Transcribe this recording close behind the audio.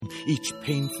each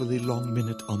painfully long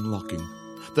minute unlocking.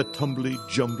 The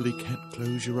tumbly-jumbly can't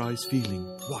close your eyes feeling.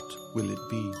 What will it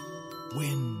be?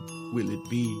 When will it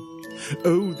be?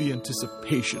 Oh, the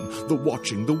anticipation, the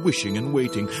watching, the wishing and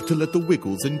waiting to let the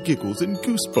wiggles and giggles and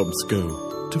goosebumps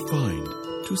go. To find,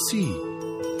 to see,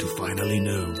 to finally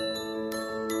know.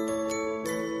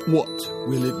 What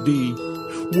will it be?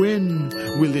 When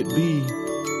will it be?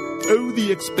 Oh,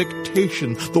 the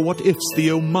expectation, the what-ifs,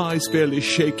 the oh-my's fairly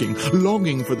shaking,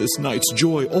 longing for this night's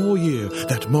joy all year,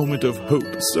 that moment of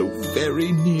hope so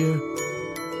very near.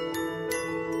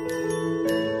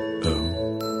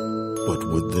 Oh, but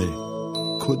would they,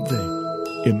 could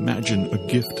they, imagine a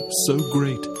gift so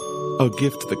great, a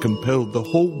gift that compelled the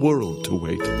whole world to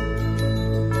wait?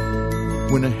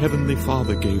 When a heavenly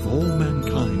Father gave all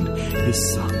mankind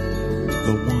His Son,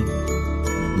 the one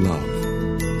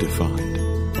love defined.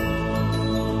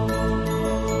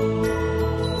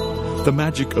 The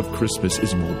magic of Christmas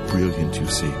is more brilliant, you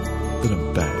see, than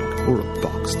a bag or a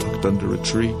box tucked under a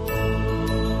tree.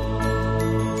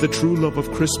 The true love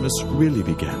of Christmas really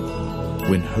began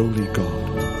when holy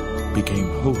God became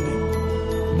holy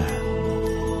man.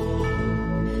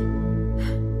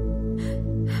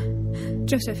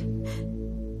 Joseph,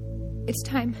 it's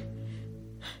time.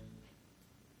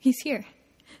 He's here.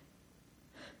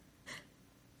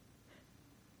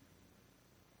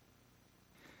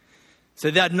 So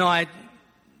that night,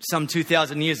 some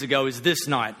 2,000 years ago, is this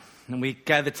night. And we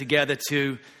gathered together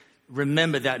to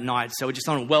remember that night. So we just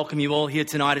want to welcome you all here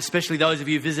tonight, especially those of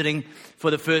you visiting for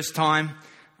the first time.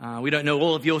 We don't know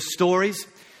all of your stories.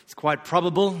 It's quite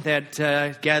probable that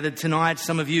gathered tonight,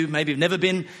 some of you maybe have never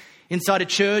been inside a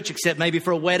church, except maybe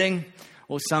for a wedding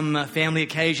or some family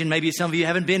occasion. Maybe some of you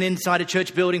haven't been inside a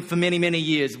church building for many, many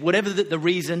years. Whatever the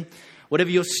reason, whatever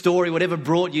your story, whatever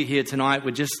brought you here tonight, we're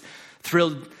just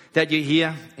thrilled that you're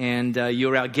here and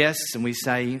you're our guests, and we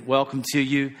say welcome to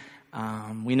you.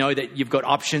 We know that you've got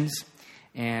options,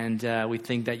 and we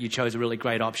think that you chose a really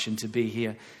great option to be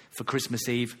here for Christmas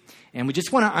Eve. And we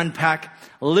just want to unpack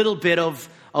a little bit of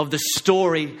the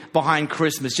story behind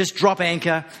Christmas. Just drop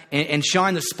anchor and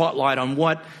shine the spotlight on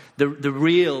what the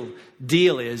real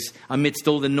deal is amidst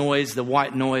all the noise, the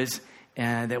white noise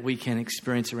that we can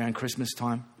experience around Christmas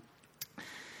time.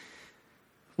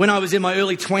 When I was in my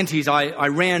early 20s,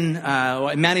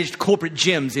 I managed corporate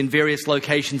gyms in various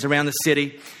locations around the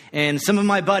city. And some of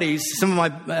my buddies,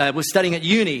 were studying at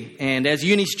uni. And as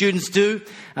uni students do,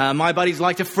 my buddies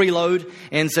like to freeload.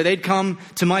 And so they'd come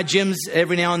to my gyms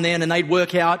every now and then, and they'd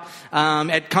work out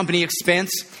at company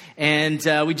expense. And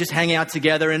we'd just hang out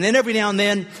together. And then every now and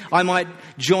then, I might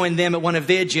join them at one of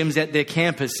their gyms at their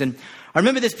campus. And I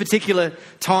remember this particular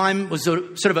time was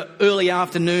sort of an early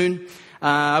afternoon.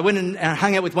 I went and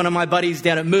hung out with one of my buddies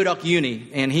down at Murdoch Uni,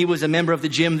 and he was a member of the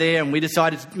gym there, and we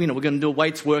decided, we're going to do a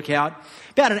weights workout,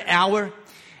 about an hour,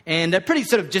 and a pretty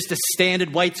sort of just a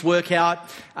standard weights workout.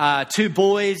 Two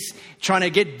boys trying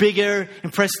to get bigger,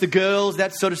 impress the girls,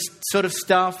 that sort of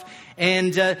stuff.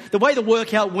 And the way the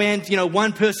workout went,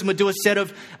 one person would do a set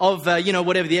of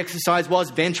whatever the exercise was,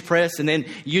 bench press, and then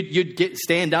you'd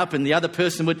stand up, and the other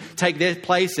person would take their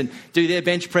place and do their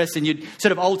bench press, and you'd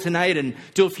sort of alternate and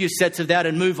do a few sets of that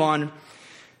and move on.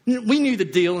 We knew the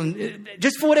deal, and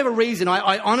just for whatever reason,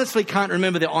 I honestly can't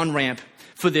remember the on-ramp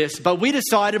for this, but we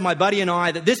decided, my buddy and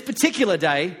I, that this particular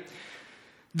day,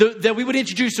 that we would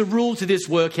introduce a rule to this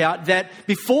workout that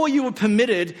before you were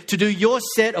permitted to do your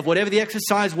set of whatever the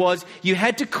exercise was, you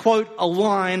had to quote a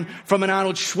line from an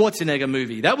Arnold Schwarzenegger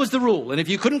movie. That was the rule. And if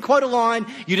you couldn't quote a line,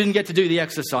 you didn't get to do the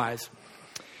exercise.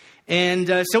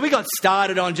 And so we got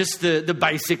started on just the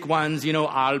basic ones,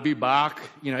 I'll be back.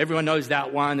 Everyone knows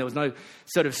that one. There was no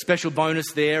sort of special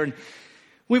bonus there. And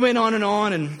we went on,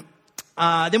 and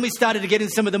then we started to get in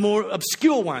some of the more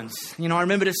obscure ones. I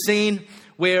remembered a scene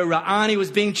where Arnie was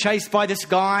being chased by this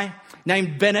guy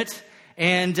named Bennett.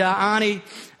 And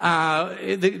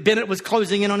Bennett was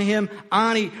closing in on him.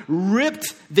 Arnie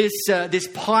ripped this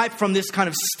pipe from this kind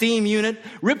of steam unit,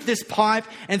 ripped this pipe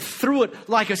and threw it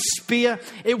like a spear.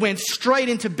 It went straight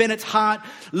into Bennett's heart,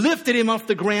 lifted him off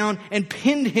the ground and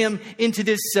pinned him into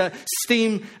this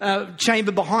steam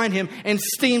chamber behind him. And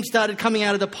steam started coming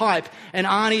out of the pipe. And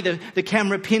Arnie, the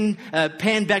camera panned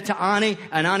back to Arnie.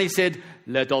 And Arnie said,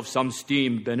 "Let off some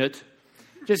steam, Bennett."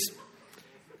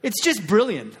 It's just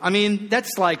brilliant. I mean,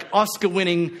 that's like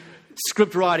Oscar-winning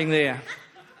script writing there.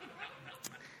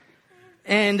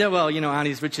 And,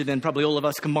 Arnie's richer than probably all of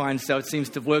us combined, so it seems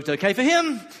to have worked okay for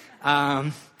him.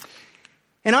 And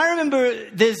I remember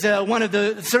there's one of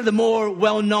the sort of the more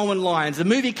well-known lines, the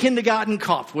movie Kindergarten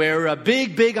Cop, where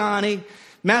big Arnie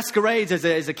masquerades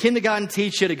as a kindergarten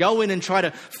teacher to go in and try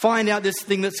to find out this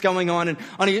thing that's going on. And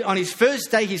on his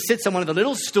first day, he sits on one of the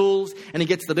little stools and he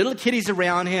gets the little kiddies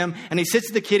around him and he sits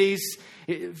with the kiddies.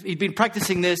 He'd been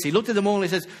practicing this. He looked at them all and he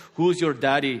says, "Who's your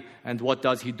daddy and what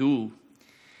does he do?"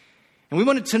 And we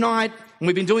wanted tonight, and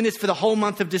we've been doing this for the whole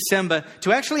month of December,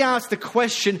 to actually ask the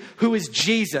question, who is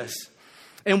Jesus?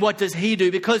 And what does he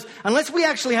do? Because unless we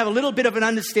actually have a little bit of an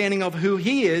understanding of who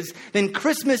he is, then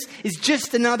Christmas is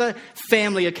just another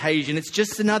family occasion. It's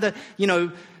just another,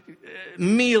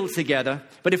 meal together.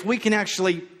 But if we can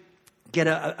actually get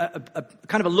a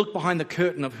kind of a look behind the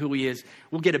curtain of who he is,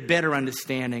 we'll get a better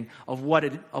understanding of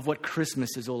what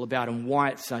Christmas is all about and why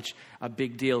it's such a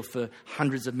big deal for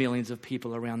hundreds of millions of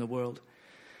people around the world.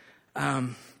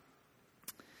 You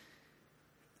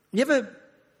ever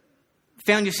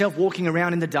found yourself walking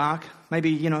around in the dark?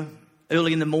 Maybe,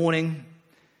 early in the morning,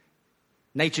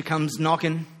 nature comes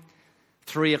knocking,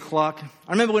 3 o'clock.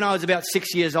 I remember when I was about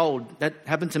 6 years old, that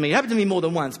happened to me. It happened to me more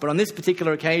than once, but on this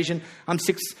particular occasion, I'm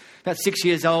about 6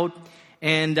 years old,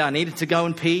 and I needed to go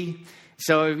and pee.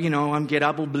 So, I'm get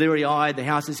up all bleary-eyed, the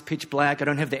house is pitch black, I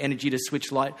don't have the energy to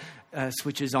switch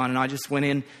switches on, and I just went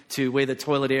in to where the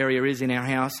toilet area is in our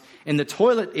house. And the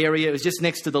toilet area was just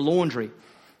next to the laundry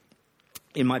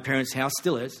in my parents' house,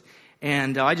 still is.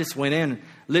 And I just went in,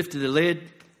 lifted the lid,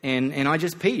 and I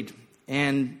just peed.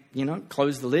 And,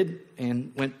 closed the lid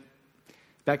and went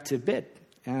back to bed.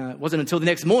 It wasn't until the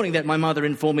next morning that my mother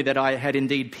informed me that I had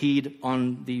indeed peed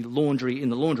on the laundry in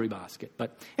the laundry basket.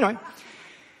 But, it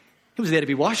was there to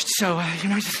be washed, so,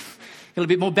 just a little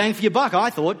bit more bang for your buck, I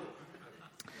thought.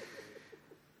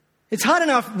 It's hard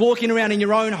enough walking around in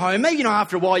your own home. Maybe,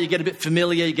 after a while you get a bit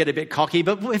familiar, you get a bit cocky.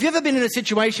 But have you ever been in a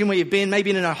situation where you've been maybe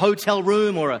in a hotel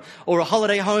room or a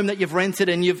holiday home that you've rented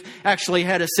and you've actually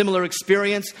had a similar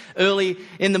experience? Early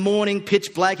in the morning,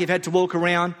 pitch black, you've had to walk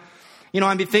around.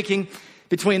 I've been thinking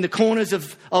between the corners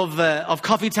of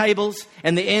coffee tables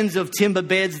and the ends of timber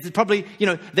beds, probably,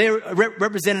 they're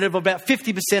representative of about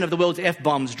 50% of the world's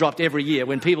F-bombs dropped every year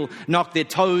when people knock their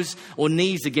toes or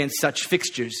knees against such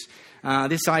fixtures.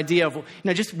 This idea of,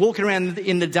 just walking around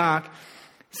in the dark,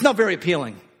 it's not very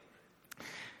appealing.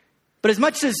 But as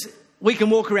much as we can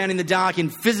walk around in the dark in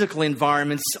physical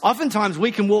environments, oftentimes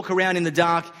we can walk around in the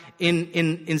dark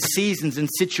in seasons and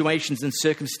situations and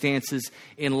circumstances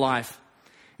in life.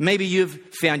 Maybe you've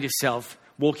found yourself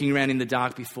walking around in the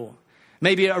dark before.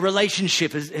 Maybe a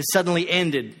relationship has suddenly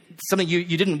ended, something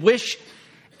you didn't wish,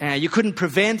 you couldn't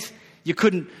prevent, you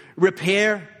couldn't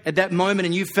repair at that moment,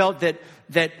 and you felt that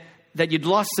you'd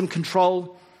lost some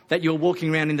control, that you were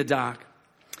walking around in the dark.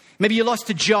 Maybe you lost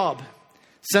a job.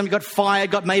 Somebody got fired,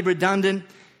 got made redundant,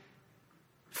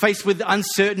 faced with the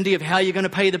uncertainty of how you're going to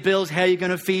pay the bills, how you're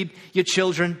going to feed your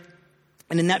children.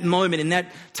 And in that moment, in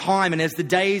that time, and as the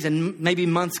days and maybe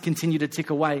months continue to tick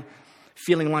away,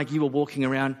 feeling like you were walking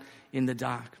around in the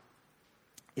dark.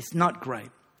 It's not great.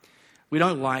 We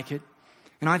don't like it.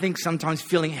 And I think sometimes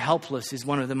feeling helpless is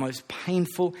one of the most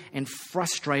painful and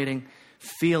frustrating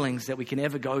feelings that we can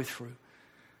ever go through.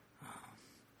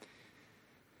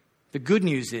 The good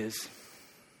news is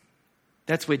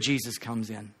that's where Jesus comes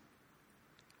in.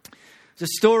 There's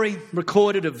a story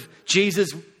recorded of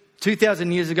Jesus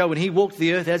 2,000 years ago when he walked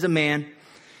the earth as a man.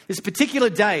 This particular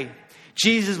day,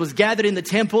 Jesus was gathered in the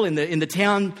temple in the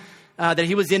town that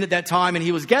he was in at that time, and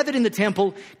he was gathered in the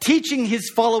temple teaching his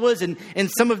followers and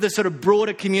some of the sort of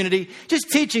broader community, just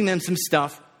teaching them some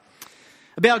stuff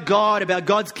about God, about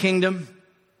God's kingdom.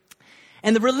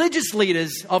 And the religious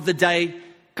leaders of the day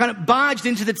kind of barged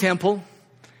into the temple,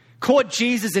 caught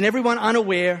Jesus and everyone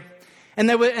unaware, and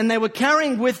they were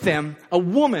carrying with them a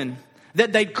woman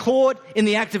that they'd caught in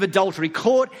the act of adultery,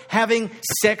 caught having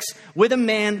sex with a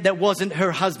man that wasn't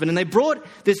her husband. And they brought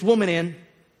this woman in,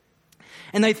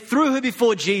 and they threw her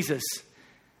before Jesus.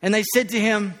 And they said to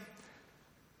him,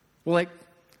 I'll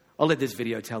let this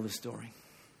video tell the story.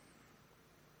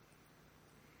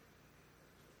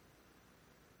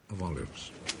 Of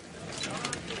Olives.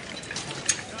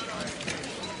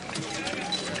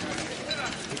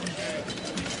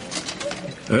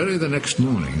 Early the next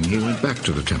morning, he went back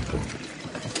to the temple.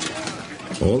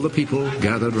 All the people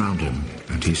gathered round him,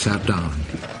 and he sat down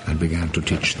and began to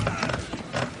teach them.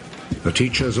 The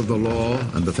teachers of the law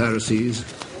and the Pharisees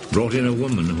brought in a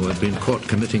woman who had been caught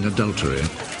committing adultery,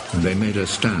 and they made her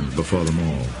stand before them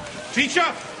all. Teacher!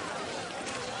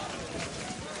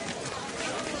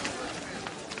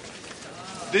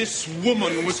 This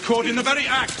woman was caught in the very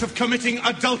act of committing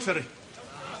adultery.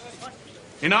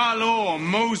 In our law,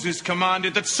 Moses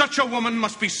commanded that such a woman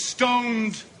must be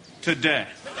stoned to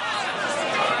death.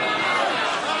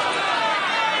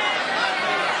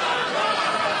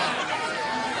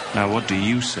 Now, what do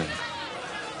you say?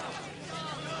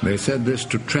 They said this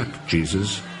to trap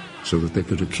Jesus so that they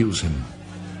could accuse him.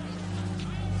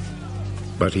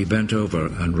 But he bent over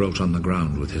and wrote on the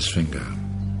ground with his finger.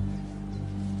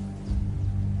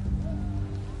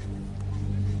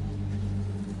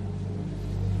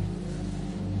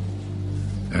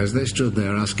 As they stood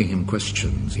there asking him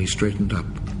questions, he straightened up.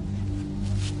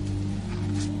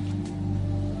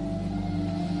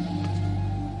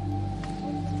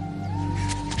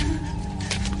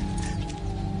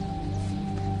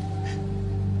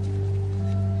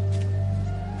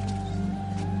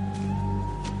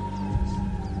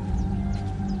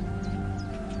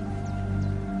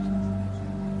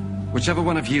 Whichever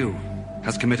one of you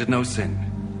has committed no sin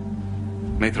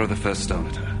may throw the first stone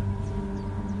at her.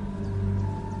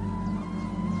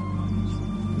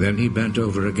 Then he bent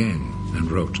over again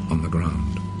and wrote on the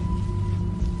ground.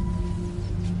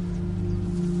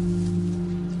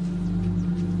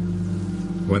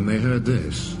 When they heard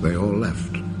this, they all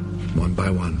left, one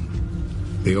by one,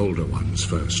 the older ones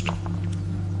first.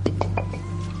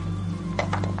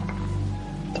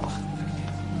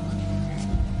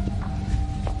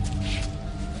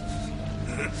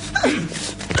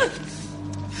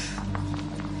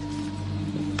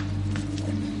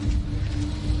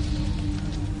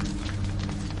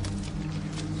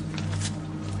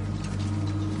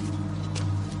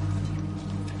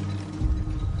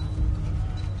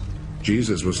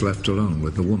 Jesus was left alone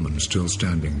with the woman still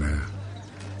standing there.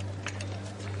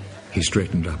 He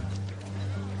straightened up.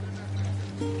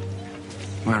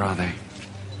 Where are they?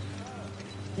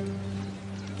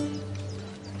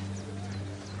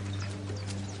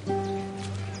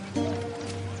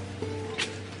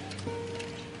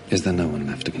 Is there no one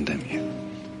left to condemn you?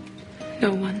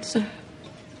 No one, sir.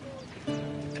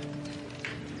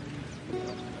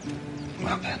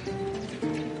 Well then,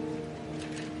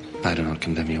 I do not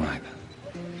condemn you either.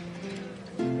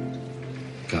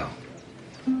 Go.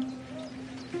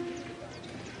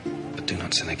 But do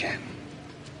not sin again.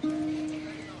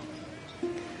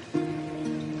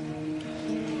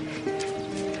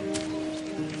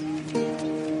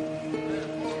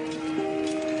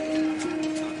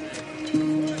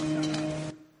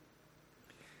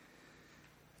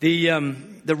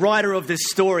 The writer of this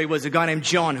story was a guy named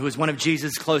John, who was one of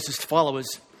Jesus' closest followers.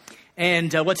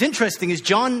 And what's interesting is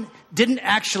John didn't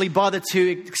actually bother to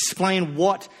explain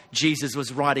what Jesus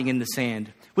was writing in the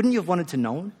sand. Wouldn't you have wanted to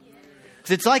know?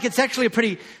 Because it's actually a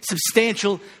pretty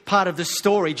substantial part of the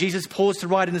story. Jesus paused to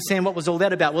write in the sand. What was all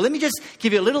that about? Well, let me just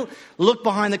give you a little look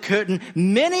behind the curtain.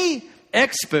 Many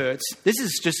experts, this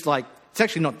is just like, it's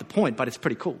actually not the point, but it's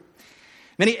pretty cool.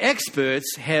 Many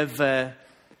experts have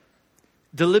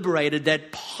deliberated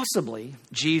that possibly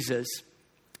Jesus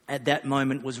at that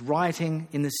moment was writing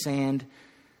in the sand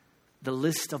the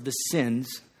list of the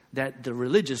sins that the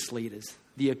religious leaders,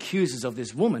 the accusers of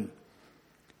this woman,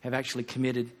 have actually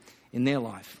committed in their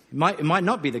life. It might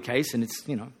not be the case, and it's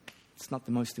not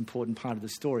the most important part of the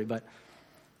story, but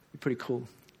it's pretty cool.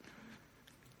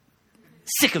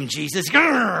 Sick 'em, Jesus.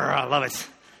 Grrr, I love it.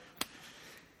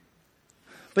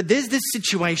 But there's this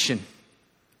situation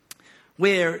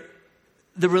where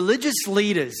the religious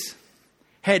leaders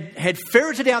had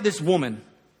ferreted out this woman,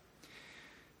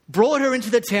 brought her into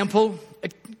the temple,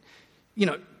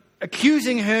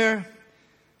 accusing her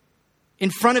in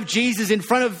front of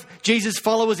Jesus'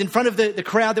 followers, in front of the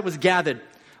crowd that was gathered,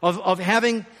 of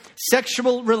having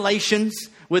sexual relations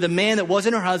with a man that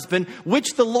wasn't her husband,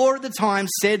 which the law at the time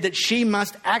said that she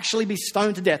must actually be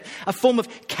stoned to death, a form of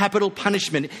capital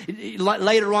punishment.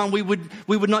 Later on, we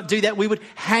would not do that. We would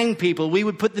hang people. We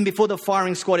would put them before the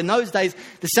firing squad. In those days,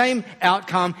 the same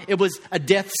outcome, it was a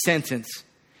death sentence.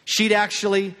 She'd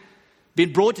actually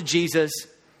been brought to Jesus,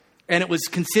 and it was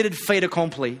considered fait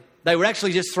accompli. They were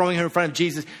actually just throwing her in front of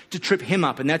Jesus to trip him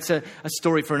up, and that's a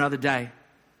story for another day.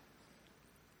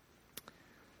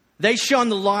 They shone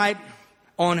the light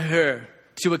on her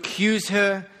to accuse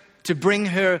her, to bring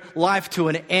her life to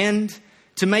an end,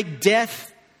 to make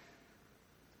death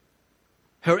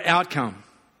her outcome.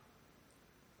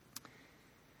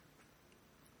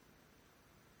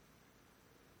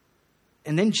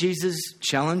 And then Jesus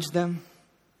challenged them.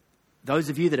 Those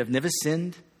of you that have never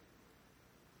sinned,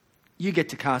 you get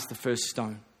to cast the first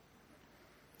stone.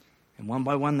 And one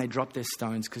by one they dropped their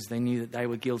stones because they knew that they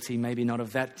were guilty, maybe not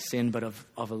of that sin, but of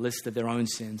a list of their own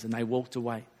sins. And they walked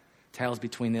away, tails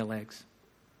between their legs.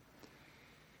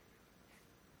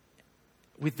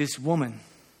 With this woman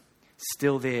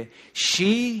still there.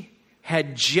 She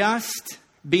had just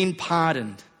been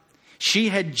pardoned. She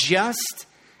had just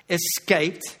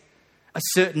escaped a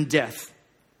certain death.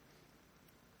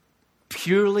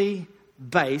 Purely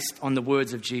based on the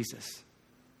words of Jesus.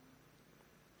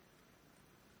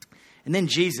 And then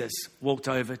Jesus walked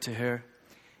over to her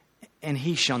and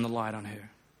he shone the light on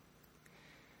her.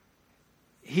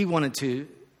 He wanted to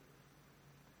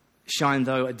shine,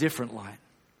 though, a different light.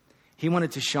 He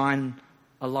wanted to shine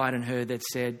a light on her that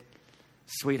said,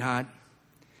 sweetheart,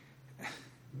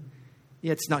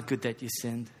 yeah, it's not good that you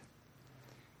sinned.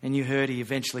 And you heard he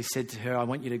eventually said to her, I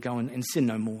want you to go and sin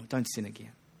no more. Don't sin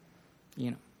again.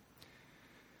 You know.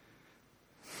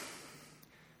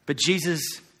 But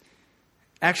Jesus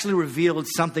actually revealed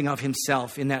something of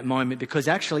himself in that moment, because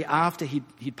actually after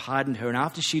he'd pardoned her and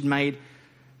after she'd made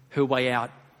her way out,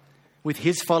 with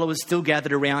his followers still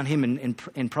gathered around him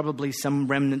and probably some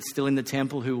remnants still in the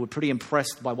temple who were pretty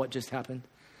impressed by what just happened,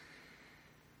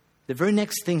 the very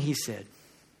next thing he said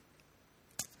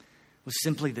was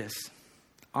simply this: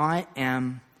 I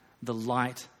am the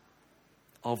light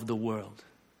of the world.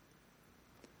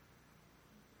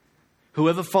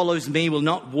 Whoever follows me will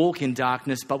not walk in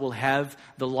darkness, but will have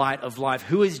the light of life.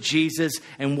 Who is Jesus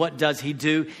and what does he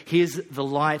do? He is the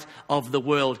light of the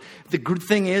world. The great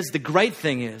thing is,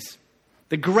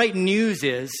 the great news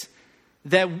is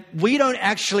that we don't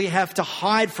actually have to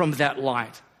hide from that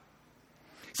light.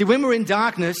 See, when we're in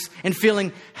darkness and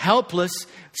feeling helpless,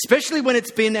 especially when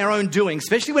it's been our own doing,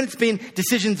 especially when it's been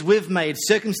decisions we've made,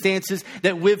 circumstances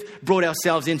that we've brought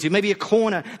ourselves into, maybe a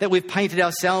corner that we've painted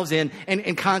ourselves in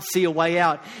and can't see a way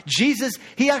out. Jesus,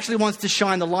 he actually wants to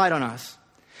shine the light on us.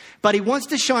 But he wants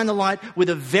to shine the light with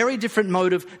a very different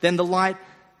motive than the light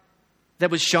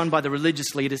that was shone by the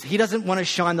religious leaders. He doesn't want to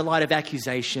shine the light of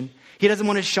accusation. He doesn't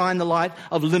want to shine the light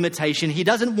of limitation. He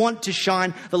doesn't want to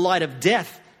shine the light of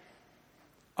death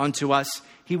onto us.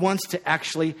 He wants to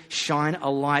actually shine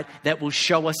a light that will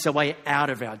show us a way out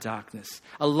of our darkness,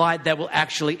 a light that will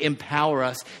actually empower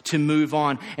us to move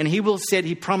on. And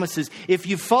he promises, if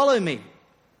you follow me,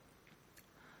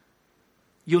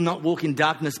 you'll not walk in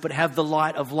darkness but have the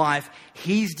light of life.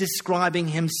 He's describing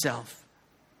himself.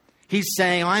 He's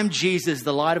saying, I am Jesus,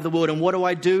 the light of the world. And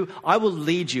what do? I will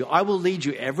lead you. I will lead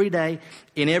you every day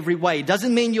in every way. It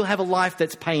doesn't mean you'll have a life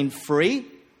that's pain-free,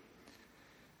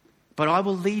 but I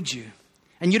will lead you.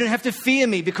 And you don't have to fear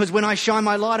me, because when I shine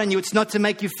my light on you, it's not to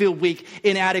make you feel weak,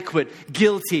 inadequate,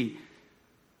 guilty,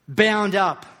 bound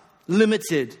up,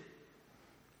 limited.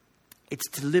 It's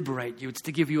to liberate you. It's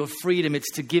to give you a freedom.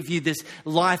 It's to give you this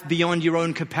life beyond your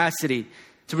own capacity,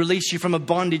 to release you from a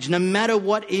bondage, no matter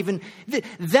what even...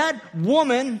 That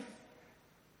woman,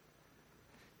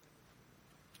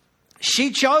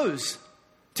 she chose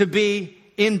to be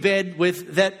in bed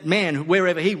with that man,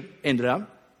 wherever he ended up.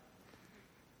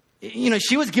 You know,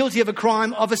 she was guilty of a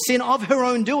crime, of a sin of her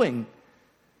own doing.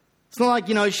 It's not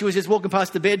like, she was just walking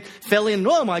past the bed, fell in,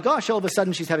 oh my gosh, all of a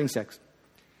sudden she's having sex.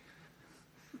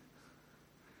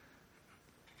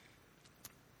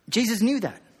 Jesus knew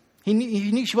that. He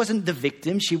knew she wasn't the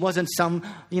victim. She wasn't some,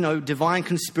 divine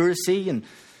conspiracy. And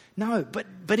no,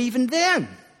 but even then,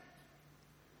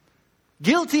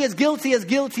 guilty as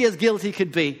guilty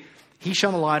could be, he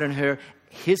shone a light on her.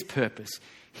 His purpose,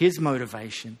 his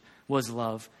motivation was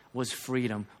love, was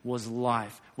freedom, was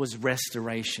life, was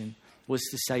restoration, was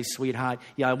to say, sweetheart,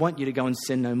 yeah, I want you to go and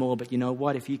sin no more, but you know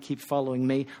what? If you keep following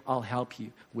me, I'll help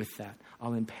you with that.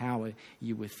 I'll empower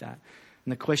you with that.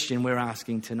 And the question we're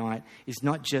asking tonight is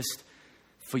not just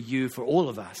for you, for all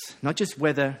of us, not just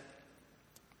whether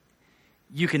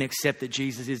you can accept that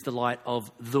Jesus is the light of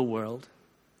the world,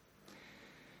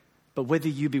 but whether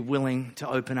you be willing to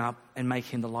open up and make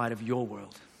him the light of your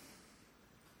world.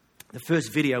 The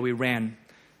first video we ran,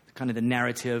 kind of the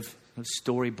narrative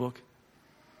storybook,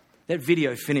 that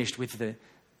video finished with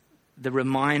the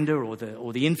reminder or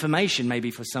the information,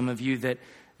 maybe for some of you,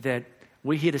 that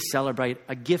we're here to celebrate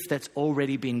a gift that's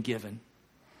already been given.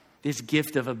 This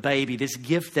gift of a baby, this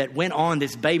gift that went on,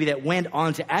 this baby that went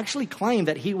on to actually claim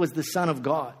that he was the Son of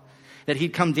God, that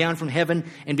he'd come down from heaven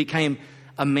and became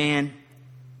a man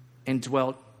and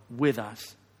dwelt with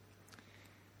us.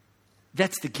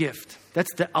 That's the gift.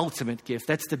 That's the ultimate gift.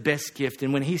 That's the best gift.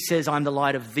 And when he says, I'm the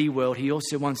light of the world, he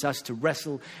also wants us to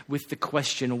wrestle with the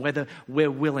question whether we're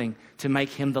willing to make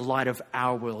him the light of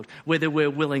our world, whether we're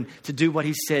willing to do what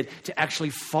he said, to actually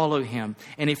follow him.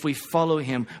 And if we follow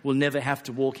him, we'll never have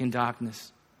to walk in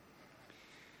darkness.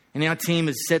 And our team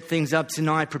has set things up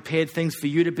tonight, prepared things for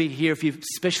you to be here,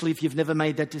 especially if you've never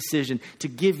made that decision, to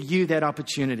give you that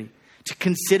opportunity. To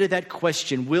consider that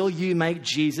question, will you make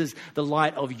Jesus the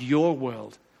light of your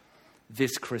world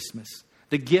this Christmas?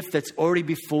 The gift that's already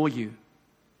before you.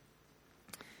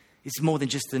 It's more than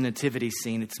just the nativity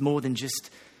scene. It's more than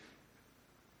just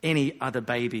any other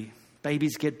baby.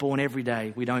 Babies get born every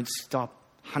day. We don't stop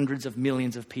hundreds of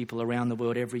millions of people around the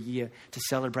world every year to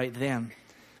celebrate them.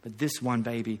 But this one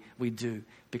baby we do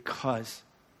because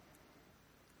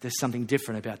there's something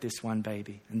different about this one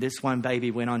baby. And this one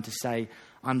baby went on to say,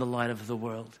 I'm the light of the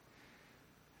world.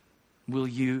 Will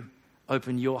you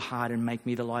open your heart and make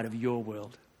me the light of your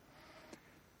world?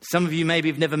 Some of you maybe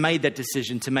have never made that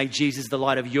decision to make Jesus the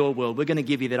light of your world. We're going to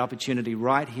give you that opportunity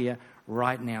right here,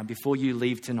 right now, before you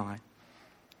leave tonight.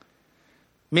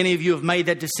 Many of you have made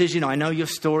that decision. I know your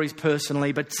stories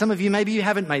personally, but some of you, maybe you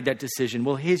haven't made that decision.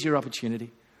 Well, here's your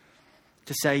opportunity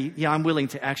to say, yeah, I'm willing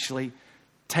to actually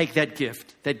take that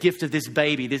gift of this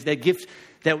baby, that gift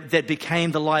that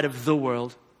became the light of the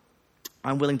world.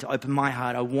 I'm willing to open my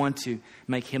heart. I want to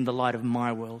make him the light of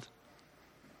my world.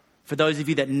 For those of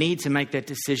you that need to make that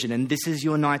decision, and this is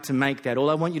your night to make that, all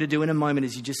I want you to do in a moment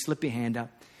is you just slip your hand up.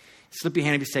 Slip your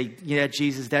hand up and say, yeah,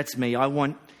 Jesus, that's me. I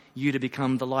want you to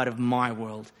become the light of my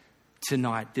world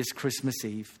tonight, this Christmas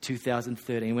Eve,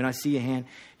 2013. When I see your hand,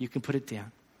 you can put it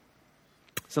down.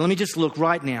 So let me just look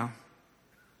right now.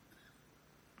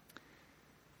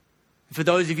 For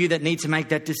those of you that need to make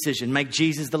that decision, make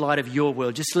Jesus the light of your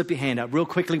world, just slip your hand up real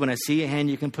quickly. When I see your hand,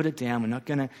 you can put it down. We're not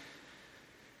going to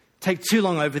take too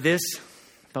long over this,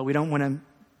 but we don't want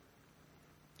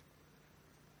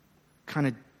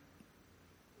to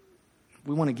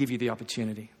we want to give you the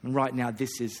opportunity. And right now,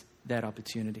 this is that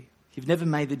opportunity. If you've never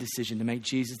made the decision to make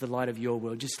Jesus the light of your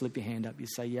world, just slip your hand up. You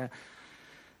say, yeah,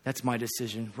 that's my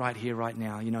decision right here, right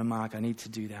now. You know, Mark, I need to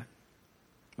do that.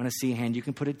 When I see your hand, you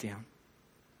can put it down.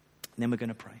 And then we're going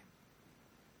to pray.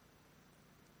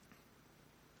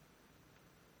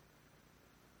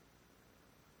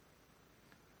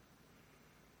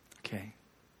 Okay.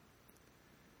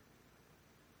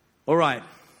 All right.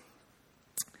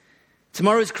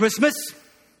 Tomorrow's Christmas.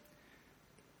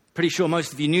 Pretty sure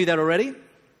most of you knew that already.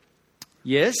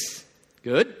 Yes.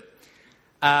 Good.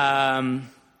 The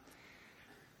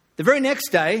very next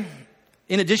day,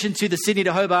 in addition to the Sydney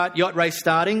to Hobart yacht race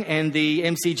starting and the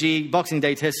MCG Boxing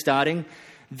Day test starting,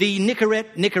 the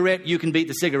Nicorette, you can beat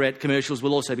the cigarette commercials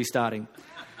will also be starting.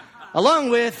 Along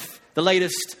with the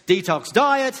latest detox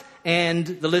diet, and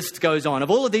the list goes on.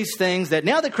 Of all of these things that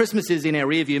now that Christmas is in our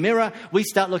rearview mirror, we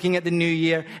start looking at the new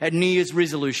year, at New Year's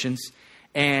resolutions.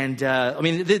 And,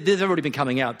 they've already been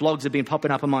coming out. Blogs have been popping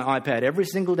up on my iPad every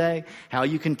single day, how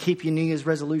you can keep your New Year's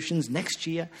resolutions next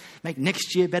year, make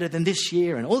next year better than this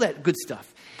year, and all that good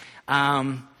stuff.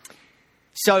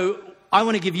 So I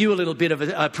want to give you a little bit of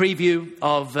a preview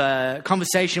of a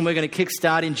conversation we're going to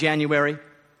kickstart in January,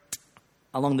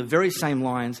 along the very same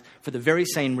lines, for the very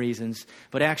same reasons,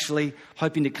 but actually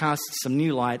hoping to cast some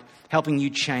new light, helping you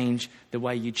change the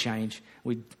way you change.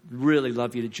 We'd really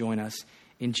love you to join us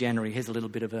in January. Here's a little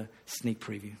bit of a sneak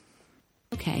preview.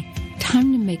 Okay,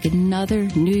 time to make another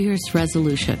New Year's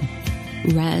resolution.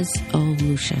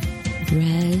 Resolution.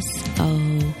 Lose.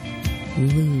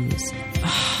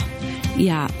 Oh,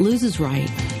 yeah, lose is right.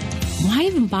 Why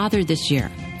even bother this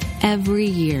year? Every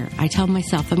year, I tell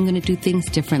myself I'm going to do things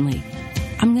differently.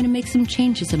 I'm going to make some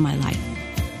changes in my life.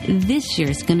 This year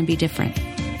is going to be different.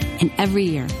 And every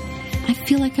year, I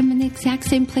feel like I'm in the exact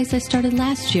same place I started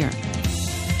last year.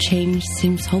 Change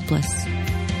seems hopeless.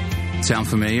 Sound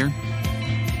familiar?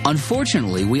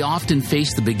 Unfortunately, we often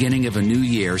face the beginning of a new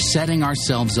year setting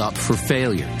ourselves up for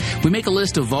failure. We make a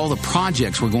list of all the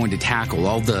projects we're going to tackle,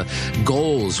 all the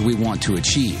goals we want to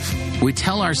achieve. We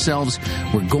tell ourselves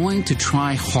we're going to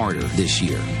try harder this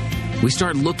year. We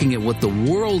start looking at what the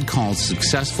world calls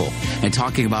successful and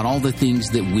talking about all the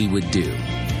things that we would do.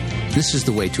 This is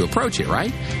the way to approach it,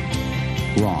 right?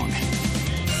 Wrong.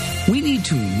 We need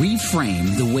to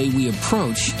reframe the way we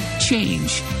approach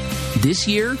change. This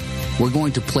year, we're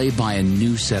going to play by a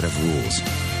new set of rules.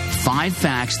 5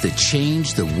 facts that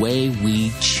change the way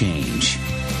we change.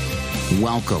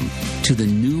 Welcome to the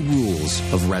new rules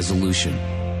of resolution.